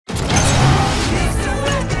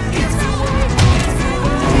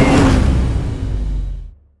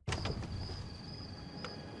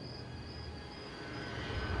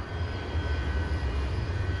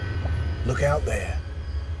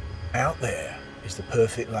is the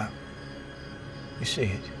perfect lap. You see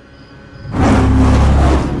it?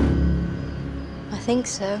 I think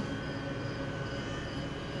so.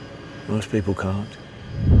 Most people can't.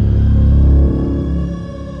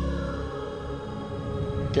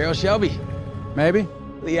 Carroll Shelby. Maybe.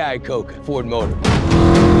 Lee Iacocca, Ford Motor.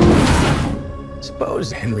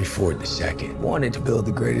 Suppose Henry Ford II wanted to build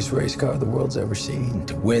the greatest race car the world's ever seen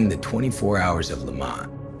to win the 24 hours of Le Mans.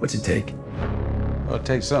 What's it take? Well, it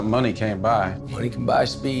takes something money can't buy. Money can buy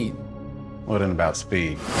speed. What in about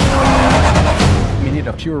speed? You need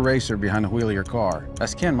a pure racer behind the wheel of your car.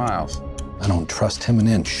 That's Ken Miles. I don't trust him an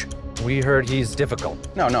inch. We heard he's difficult.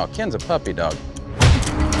 No, Ken's a puppy dog.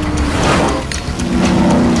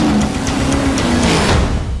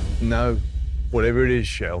 No. Whatever it is,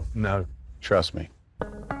 Shell, no. Trust me.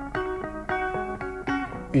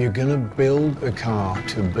 You're gonna build a car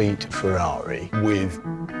to beat Ferrari with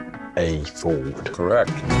a Ford. Correct.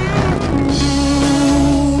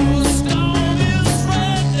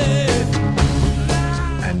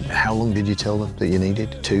 And how long did you tell them that you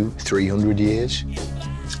needed? 200, 300 years?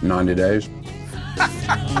 90 days.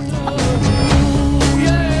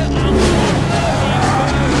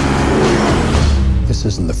 This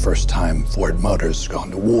isn't the first time Ford Motors has gone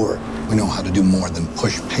to war. We know how to do more than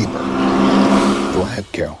push paper. Go ahead,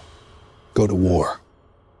 Carroll. Go to war.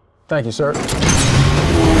 Thank you, sir.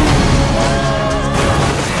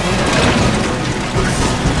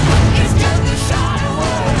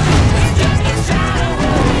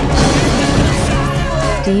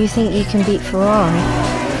 Do you think you can beat Ferrari?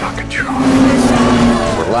 I can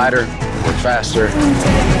try. We're lighter, we're faster.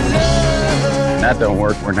 That don't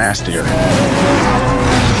work, we're nastier.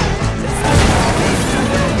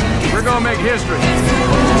 We're gonna make history.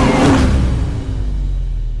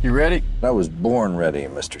 You ready? I was born ready,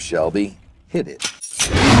 Mr. Shelby. Hit it.